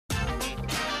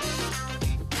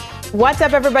What's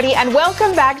up everybody and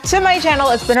welcome back to my channel.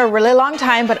 It's been a really long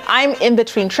time, but I'm in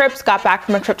between trips, got back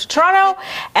from a trip to Toronto,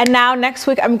 and now next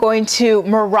week I'm going to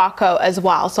Morocco as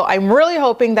well. So I'm really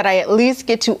hoping that I at least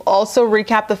get to also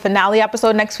recap the finale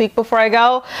episode next week before I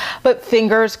go, but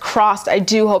fingers crossed. I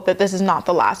do hope that this is not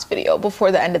the last video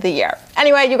before the end of the year.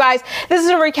 Anyway, you guys, this is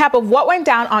a recap of what went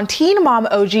down on Teen Mom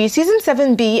OG Season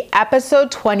 7B,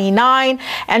 Episode 29,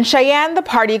 and Cheyenne, the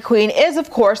party queen, is of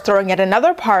course throwing yet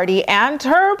another party, and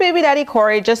her baby daddy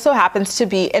Corey just so happens to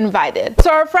be invited. So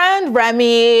our friend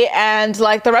Remy and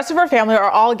like the rest of her family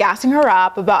are all gassing her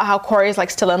up about how Corey is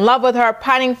like still in love with her,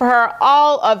 pining for her,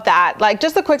 all of that. Like,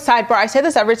 just a quick sidebar, I say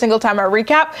this every single time I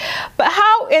recap, but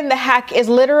how in the heck is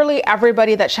literally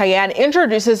everybody that Cheyenne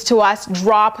introduces to us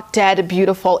drop dead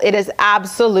beautiful? It is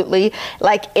absolutely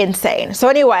like insane. So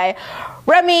anyway,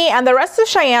 Remy and the rest of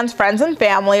Cheyenne's friends and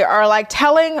family are like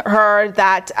telling her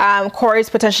that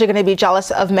Corey's potentially going to be jealous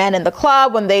of men in the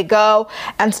club when they go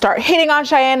and start hitting on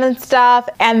Cheyenne and stuff.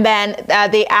 And then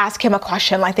they ask him a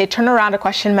question, like they turn around a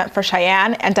question meant for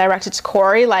Cheyenne and direct it to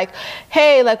Corey, like,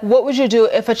 hey, like what would you do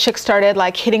if a chick started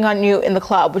like hitting on you in the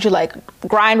club? Would you like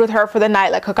grind with her for the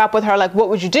night, like hook up with her? Like what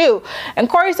would you do? And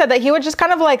Corey said that he would just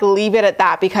kind of like leave it at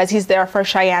that because he's there for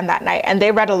Cheyenne that night. And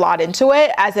they read a lot into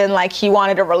it, as in like he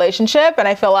wanted a relationship. And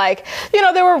I feel like, you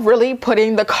know, they were really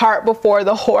putting the cart before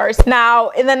the horse. Now,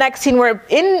 in the next scene, we're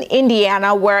in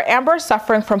Indiana where Amber's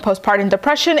suffering from postpartum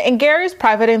depression and Gary's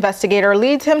private investigator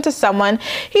leads him to someone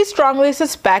he strongly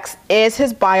suspects is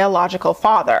his biological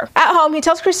father. At home, he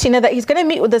tells Christina that he's going to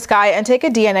meet with this guy and take a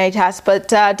DNA test, but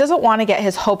doesn't want to get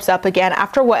his hopes up again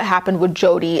after what happened with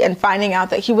Jody and finding out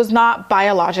that he was not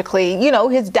biologically, you know,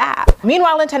 his dad.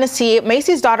 Meanwhile, in Tennessee,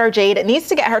 Macy's daughter Jade needs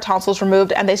to get her tonsils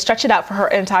removed and they stretch it out for her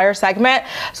entire segment.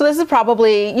 So this is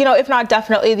probably, you know, if not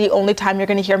definitely the only time you're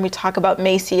going to hear me talk about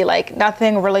Macy. Like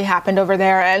nothing really happened over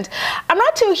there. And I'm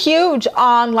not too huge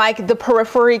on like the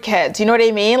periphery kids. You know what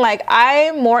I mean? Like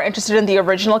I'm more interested in the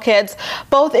original kids,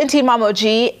 both in Teen Mom OG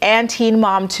and Teen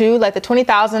Mom 2. Like the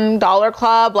 $20,000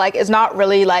 club, like is not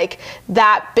really like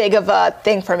that big of a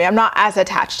thing for me. I'm not as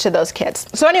attached to those kids.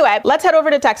 So anyway, let's head over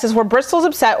to Texas where Bristol's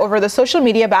upset over the social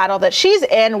media battle that she's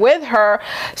in with her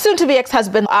soon to be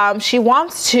ex-husband. She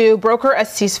wants to broker a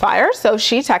ceasefire, so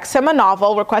she texts him a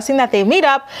novel requesting that they meet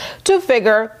up to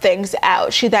figure things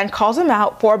out. She then calls him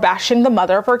out for bashing the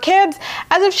mother of her kids,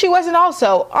 as if she wasn't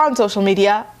also on social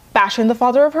media bashing the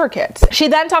father of her kids. She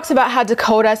then talks about how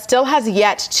Dakota still has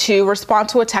yet to respond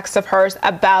to a text of hers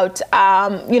about,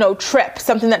 you know, Trip,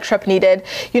 something that Trip needed,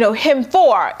 you know, him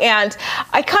for. And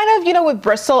I kind of, you know, with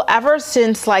Bristol, ever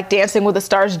since like Dancing with the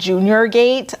Stars Junior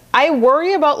Gate, I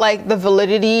worry about like the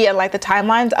validity and like the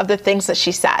timelines of the things that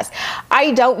she says.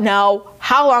 I don't know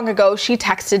how long ago she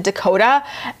texted Dakota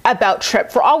about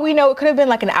Trip. For all we know, it could have been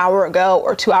like an hour ago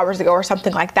or 2 hours ago or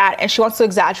something like that. And she wants to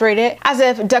exaggerate it as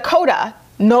if Dakota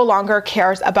no longer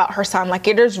cares about her son. Like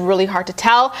it is really hard to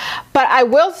tell. But I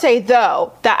will say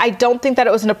though, that I don't think that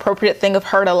it was an appropriate thing of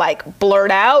her to like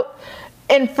blurt out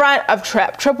in front of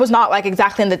Trip. Trip was not like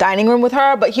exactly in the dining room with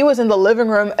her, but he was in the living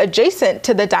room adjacent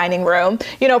to the dining room,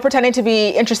 you know, pretending to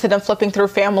be interested in flipping through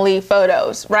family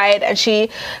photos, right? And she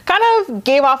kind of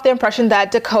gave off the impression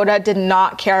that Dakota did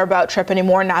not care about Trip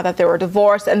anymore now that they were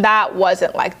divorced, and that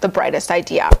wasn't like the brightest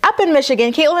idea. Up in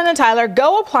Michigan, Caitlin and Tyler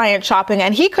go appliance shopping,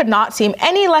 and he could not seem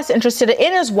any less interested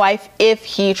in his wife if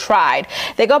he tried.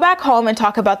 They go back home and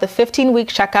talk about the 15-week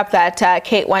checkup that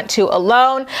Kate went to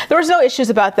alone. There was no issues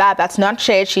about that. That's not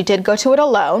shade. She did go to it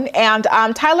alone. And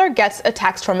Tyler gets a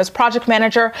text from his project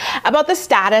manager about the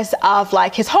status of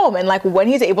like his home and like when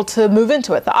he's able to move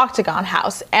into it, the Octagon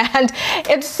house. And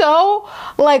it's so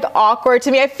like awkward to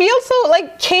me. I feel so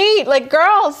like, Kate, like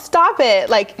girl, stop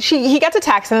it. Like he gets a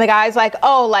text and the guy's like,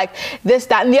 oh, like this,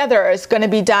 that, and the other is going to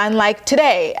be done like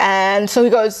today. And so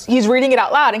he's reading it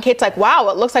out loud and Kate's like, wow,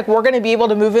 it looks like we're going to be able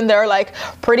to move in there like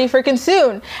pretty freaking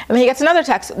soon. And then he gets another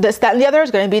text, this, that, and the other is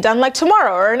going to be done like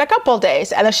tomorrow or in a couple days.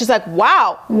 And then she's like,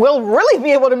 wow, we'll really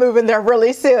be able to move in there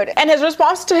really soon. And his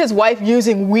response to his wife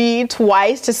using we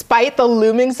twice despite the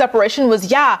looming separation was,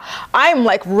 yeah, I'm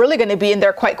like really going to be in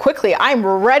there quite quickly. I'm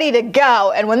ready to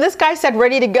go. And when this guy said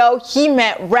ready to go, he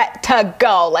meant ret to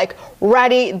go, like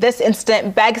ready this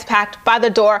instant, bags packed, by the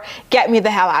door, get me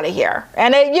the hell out of here.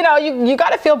 And it, you know, you got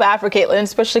to feel bad for Caitlin,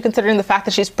 especially considering the fact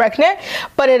that she's pregnant,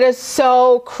 but it is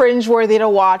so cringeworthy to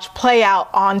watch play out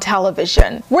on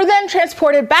television. We're then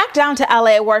transported back down to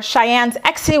LA where Cheyenne's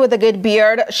exy with a good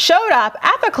beard showed up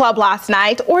at the club last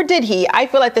night, or did he? I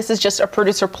feel like this is just a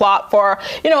producer plot for,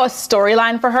 you know, a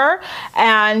storyline for her.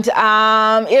 And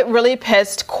it really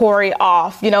pissed Corey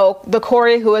off, you know, the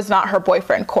Corey who is not her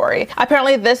boyfriend, Corey.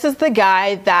 Apparently this is the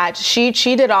guy that she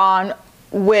cheated on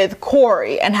with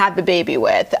Corey and had the baby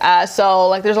with. So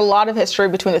like there's a lot of history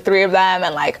between the three of them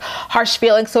and like harsh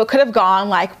feelings. So it could have gone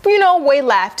like, you know, way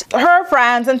left. Her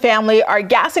friends and family are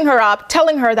gassing her up,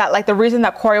 telling her that like the reason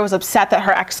that Corey was upset that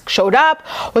her ex showed up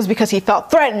was because he felt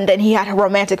threatened and he had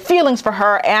romantic feelings for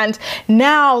her. And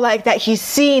now like that he's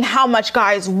seen how much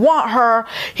guys want her,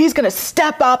 he's gonna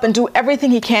step up and do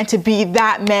everything he can to be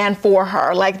that man for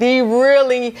her. Like they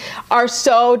really are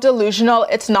so delusional.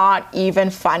 It's not even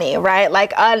funny, right?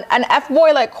 Like an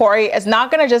F-boy like Corey is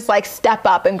not gonna just like step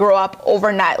up and grow up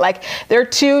overnight. Like they're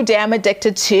too damn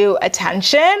addicted to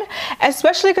attention,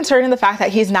 especially concerning the fact that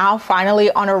he's now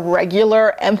finally on a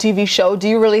regular MTV show. Do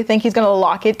you really think he's gonna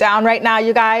lock it down right now,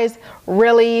 you guys?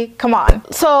 Really? Come on.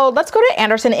 So let's go to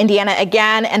Anderson, Indiana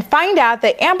again and find out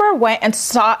that Amber went and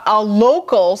sought a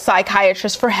local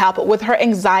psychiatrist for help with her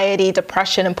anxiety,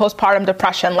 depression, and postpartum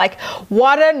depression. Like,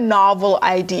 what a novel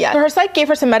idea. So her psych gave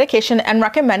her some medication and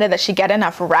recommended that she get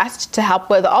enough rest to help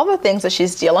with all the things that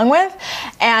she's dealing with.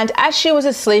 And as she was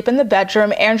asleep in the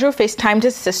bedroom, Andrew FaceTimed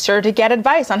his sister to get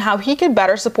advice on how he could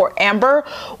better support Amber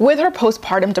with her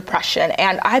postpartum depression.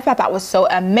 And I thought that was so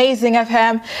amazing of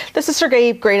him. The sister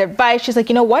gave great advice. She's like,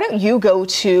 you know, why don't you go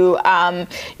to,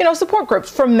 you know, support groups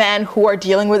for men who are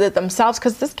dealing with it themselves,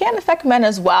 because this can affect men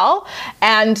as well,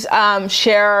 and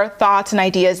share thoughts and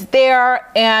ideas there.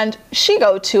 And she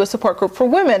go to a support group for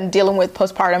women dealing with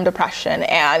postpartum depression.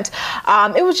 And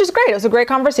it was just great. It was a great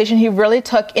conversation. He really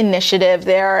took initiative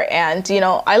there. And, you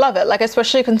know, I love it. Like,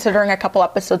 especially considering a couple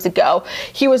episodes ago,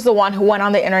 he was the one who went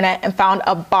on the internet and found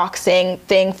a boxing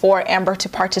thing for Amber to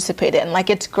participate in. Like,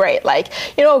 it's great. Like,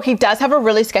 you know, he does have a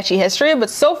really sketchy history, but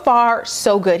so far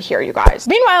so good here, you guys.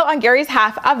 Meanwhile, on Gary's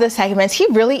half of the segments, he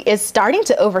really is starting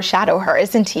to overshadow her,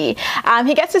 isn't he?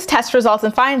 He gets his test results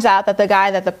and finds out that the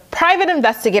guy that the private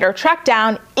investigator tracked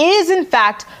down is in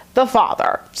fact the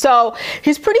father. So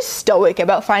he's pretty stoic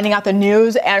about finding out the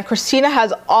news, and Christina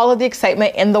has all of the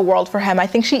excitement in the world for him. I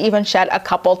think she even shed a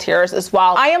couple tears as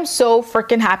well. I am so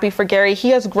freaking happy for Gary. He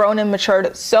has grown and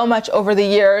matured so much over the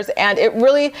years, and it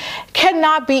really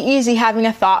cannot be easy having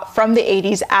a thought from the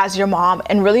 80s as your mom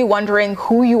and really wondering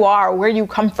who you are, where you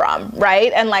come from,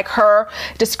 right? And like her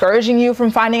discouraging you from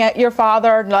finding out your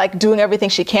father, like doing everything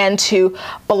she can to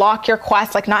block your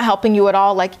quest, like not helping you at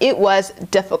all. Like, it was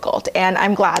difficult, and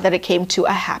I'm glad that it came to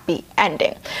a happy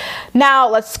ending. Now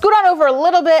let's scoot on over a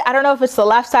little bit. I don't know if it's the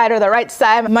left side or the right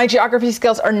side. My geography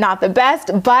skills are not the best,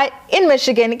 but in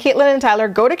Michigan, Caitlin and Tyler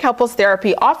go to couples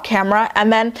therapy off camera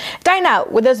and then dine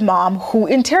out with his mom, who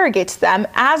interrogates them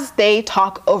as they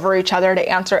talk over each other to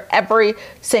answer every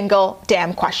single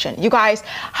damn question. You guys,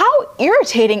 how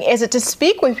irritating is it to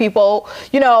speak with people,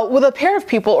 you know, with a pair of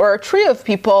people or a trio of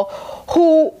people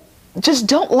who just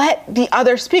don't let the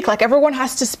other speak? Like, everyone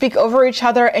has to speak over each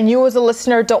other, and you as a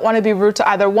listener don't want to be rude to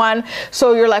either one.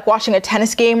 So you're like watching a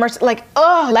tennis game or like,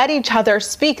 let each other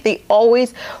speak. They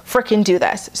always freaking do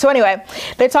this. So anyway,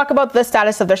 they talk about the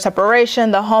status of their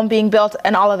separation, the home being built,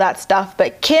 and all of that stuff.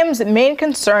 But Kim's main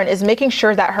concern is making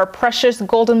sure that her precious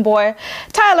golden boy,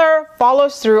 Tyler,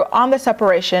 follows through on the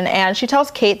separation. And she tells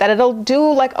Kate that it'll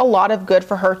do like a lot of good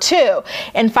for her too,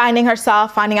 in finding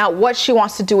herself, finding out what she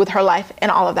wants to do with her life, and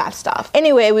all of that stuff.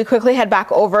 Anyway, we quickly head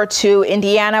back over to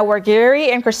Indiana, where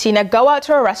Gary and Christina go out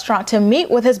to a restaurant to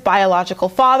meet with his biological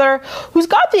father, who's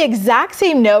got the exact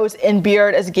same nose and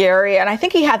beard as Gary, and I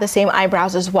think he had the same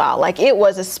eyebrows as well. Like, it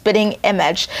was a spitting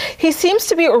image. He seems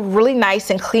to be a really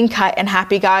nice and clean cut and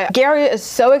happy guy. Gary is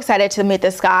so excited to meet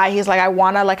this guy. He's like, I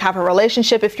want to like have a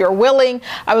relationship if you're willing.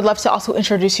 I would love to also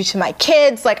introduce you to my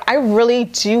kids. Like, I really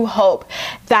do hope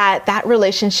that that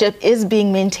relationship is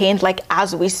being maintained like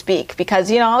as we speak,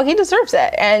 because, you know, he deserves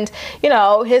it, and you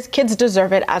know, his kids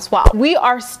deserve it as well. We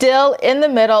are still in the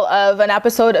middle of an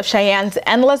episode of Cheyenne's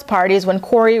Endless Parties when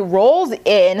Corey rolls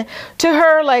in to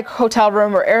her like hotel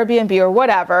room or Airbnb or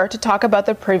whatever to talk about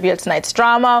the previous night's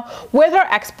drama with her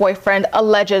ex-boyfriend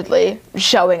allegedly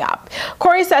showing up.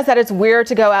 Corey says that it's weird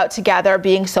to go out together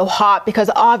being so hot, because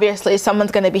obviously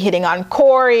someone's going to be hitting on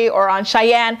Corey or on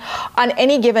Cheyenne on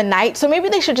any given night, so maybe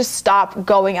they should just stop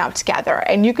going out together.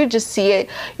 And you could just see it,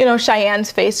 you know,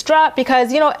 Cheyenne's face drop,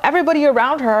 because, you know, everybody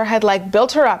around her had like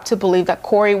built her up to believe that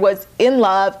Corey was in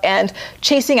love and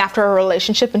chasing after a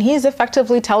relationship, and he's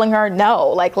effectively telling her, no,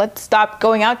 like, let's stop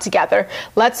going out together.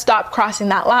 Let's stop crossing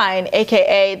that line,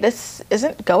 aka this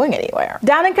isn't going anywhere.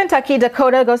 Down in Kentucky,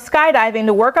 Dakota goes skydiving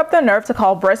to work up the nerve to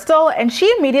call Bristol, and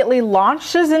she immediately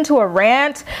launches into a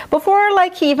rant before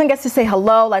like he even gets to say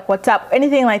hello, like what's up,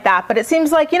 anything like that. But it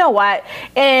seems like, you know what,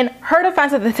 in her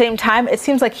defense at the same time, it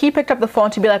seems like he picked up the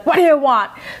phone to be like, what do you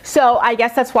want? So I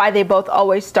guess that's why they both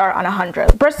always start on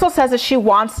 100. Bristol says that she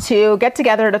wants to get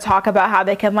together to talk about how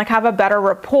they can like have a better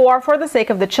rapport for the sake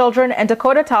of the children, and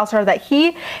Dakota tells her that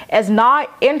he is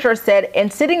not interested in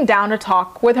sitting down to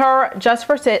talk with her just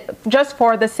for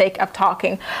the sake of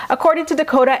talking. According to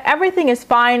Dakota, everything is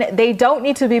fine. They don't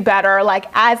need to be better. Like,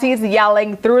 as he's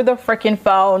yelling through the freaking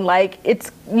phone, like,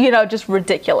 it's, you know, just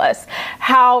ridiculous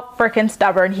how freaking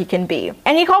stubborn he can be.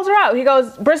 And he calls her out. He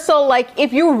goes, Bristol, like,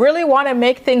 if you really want to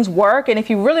make things work and if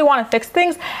you really want to fix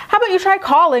things, how about you try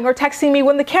calling or texting me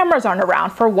when the cameras aren't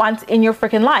around for once in your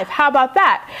freaking life? How about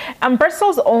that? And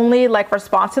Bristol's only like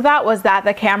response to that was that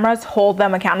the cameras hold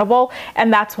them accountable,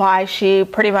 and that's why she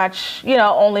pretty much, you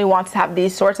know, only wants to have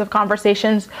these sorts of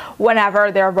conversations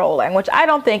whenever they're rolling, which I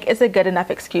don't think is a good enough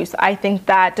excuse. I think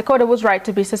that Dakota was right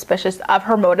to be suspicious of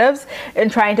her motives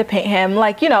and trying to paint him,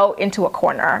 like, you know, into a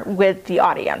corner with the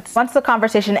audience. Once the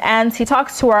conversation ends, he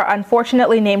talks to our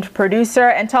unfortunately named producer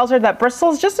and tells her that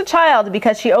Bristol's just a child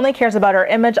because she only cares about her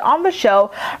image on the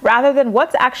show rather than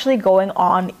what's actually going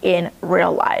on in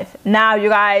real life. Now, you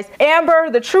guys, Amber,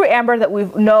 the true Amber that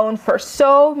we've known for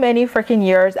so many freaking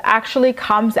years, actually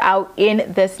comes out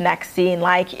in this next scene.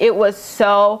 Like, it was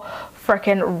so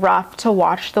freaking rough to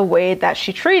watch the way that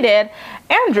she treated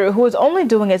Andrew, who was only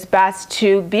doing his best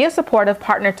to be a supportive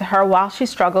partner to her while she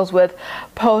struggles with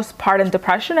postpartum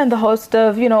depression and the host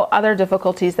of, you know, other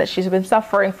difficulties that she's been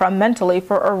suffering from mentally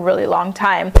for a really long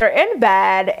time. They're in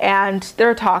bed and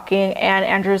they're talking, and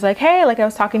Andrew's like, hey, like, I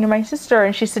was talking to my sister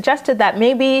and she suggested that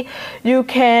maybe you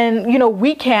can, you know,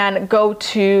 we can go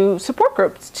to support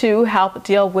groups to help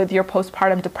deal with your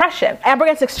postpartum depression. Amber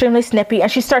gets extremely snippy and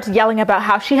she starts yelling about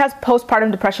how she has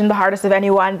postpartum depression the hardest of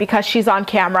anyone because she's on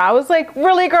camera. I was like,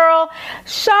 really, girl?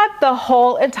 Shut the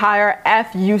whole entire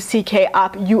F-U-C-K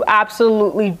up. You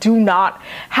absolutely do not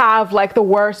have like the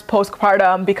worst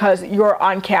postpartum because you're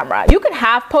on camera. You can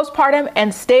have postpartum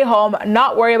and stay home,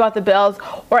 not worry about the bills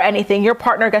or anything. Your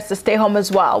partner gets to stay home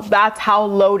as well. That's how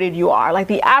loaded you are. Like,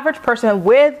 the average person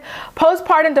with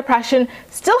postpartum depression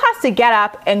still has to get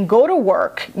up and go to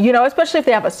work, you know, especially if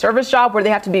they have a service job where they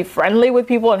have to be friendly with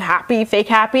people and happy, fake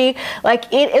happy.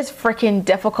 Like, it is freaking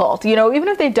difficult, you know, even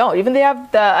if they don't, even if they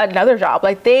have another job,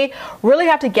 like, they really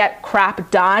have to get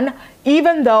crap done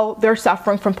even though they're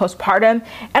suffering from postpartum.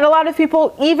 And a lot of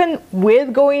people, even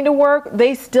with going to work,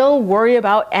 they still worry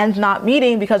about ends not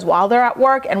meeting because while they're at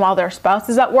work and while their spouse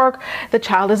is at work, the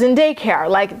child is in daycare.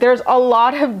 Like, there's a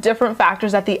lot of different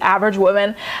factors that the average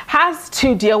woman has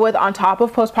to deal with on top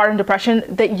of postpartum depression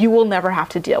that you will never have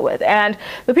to deal with. And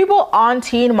the people on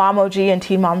Teen Mom OG and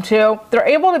Teen Mom 2, they're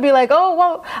able to be like, oh,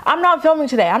 well, I'm not filming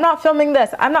today. I'm not filming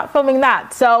this. I'm not filming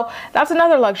that. So that's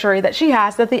another luxury that she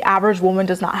has that the average woman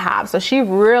does not have. So she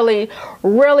really,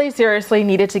 really seriously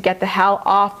needed to get the hell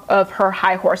off of her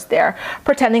high horse there,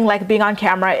 pretending like being on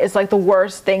camera is like the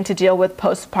worst thing to deal with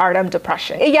postpartum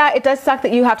depression. Yeah, it does suck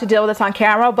that you have to deal with this on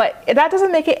camera, but that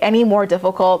doesn't make it any more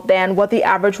difficult than what the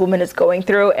average woman is going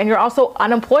through. And you're also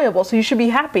unemployable, so you should be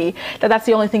happy that that's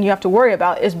the only thing you have to worry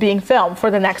about is being filmed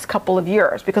for the next couple of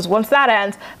years, because once that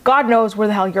ends, God knows where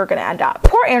the hell you're gonna end up.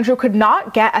 Poor Andrew could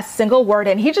not get a single word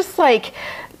in. He just like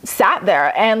sat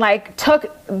there and like took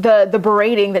the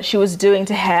berating that she was doing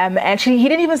to him, and he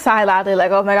didn't even sigh loudly like,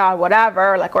 oh my god,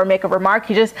 whatever, like, or make a remark.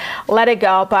 He just let it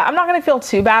go. But I'm not gonna feel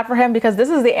too bad for him because this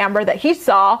is the Amber that he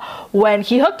saw when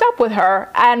he hooked up with her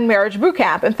at marriage boot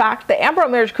camp. In fact, the Amber at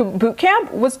marriage boot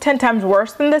camp was 10 times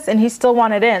worse than this, and he still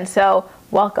wanted in. So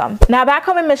welcome. Now, back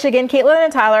home in Michigan, Caitlyn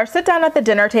and Tyler sit down at the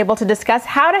dinner table to discuss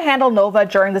how to handle Nova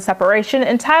during the separation,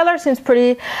 and Tyler seems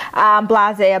pretty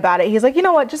blasé about it. He's like, you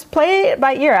know what, just play it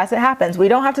by ear as it happens. We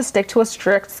don't have to stick to a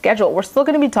strict schedule. We're still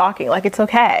going to be talking, like, it's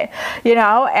okay, you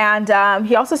know. And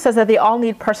he also says that they all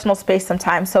need personal space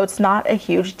sometimes, so it's not a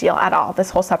huge deal at all, this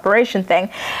whole separation thing.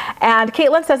 And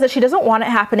Caitlyn says that she doesn't want it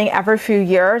happening every few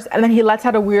years, and then he lets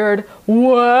out a weird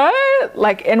what,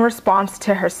 like, in response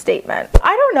to her statement.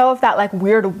 I don't know if that like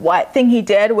weird what thing he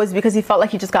did was because he felt like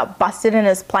he just got busted in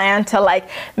his plan to like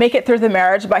make it through the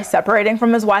marriage by separating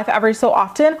from his wife every so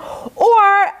often, or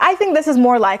I think this is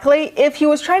more likely if he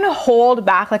was trying to hold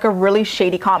back like a really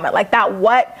shady comment. Like, that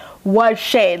what was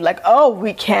shade, like, oh,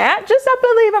 we can't just up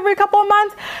and leave every couple of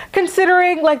months,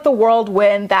 considering like the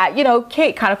whirlwind that, you know,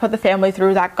 Kate kind of put the family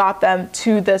through that got them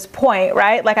to this point,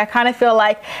 right? Like, I kind of feel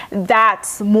like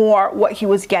that's more what he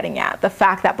was getting at, the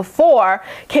fact that before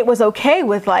Kate was okay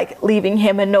with like leaving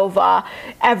him and Nova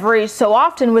every so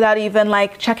often without even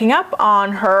like checking up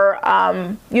on her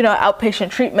you know, outpatient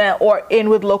treatment or in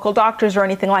with local doctors or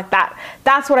anything like that.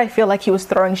 That's what I feel like he was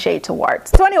throwing shade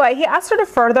towards. So anyway, he asked her to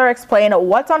further explain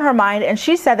what's on her her mind, and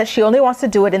she said that she only wants to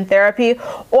do it in therapy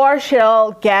or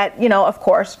she'll get, you know, of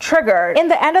course, triggered. In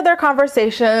the end of their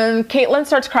conversation, Caitlyn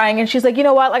starts crying and she's like, you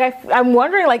know what, like I'm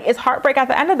wondering, like, is heartbreak at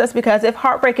the end of this? Because if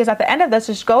heartbreak is at the end of this,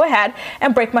 just go ahead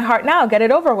and break my heart now, get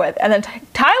it over with. And then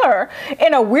Tyler,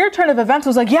 in a weird turn of events,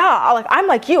 was like, yeah, like I'm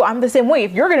like you, I'm the same way.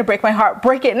 If you're gonna break my heart,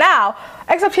 break it now.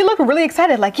 Except he looked really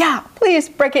excited, like, yeah, please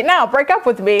break it now, break up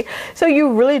with me. So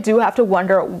you really do have to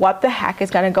wonder what the heck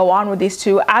is gonna go on with these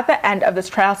two at the end of this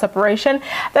trial separation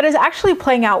that is actually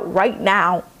playing out right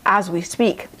now as we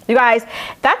speak. You guys,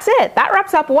 that's it. That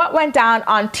wraps up what went down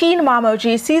on Teen Mom OG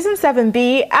Season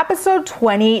 7B, Episode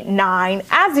 29.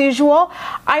 As usual,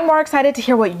 I'm more excited to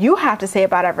hear what you have to say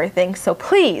about everything, so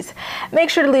please make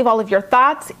sure to leave all of your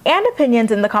thoughts and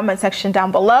opinions in the comment section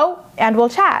down below, and we'll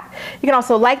chat. You can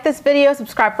also like this video,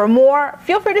 subscribe for more,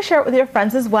 feel free to share it with your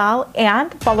friends as well,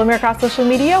 and follow me across social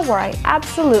media where I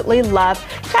absolutely love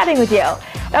chatting with you.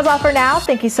 That's all for now.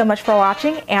 Thank you so much for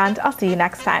watching, and I'll see you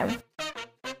next time.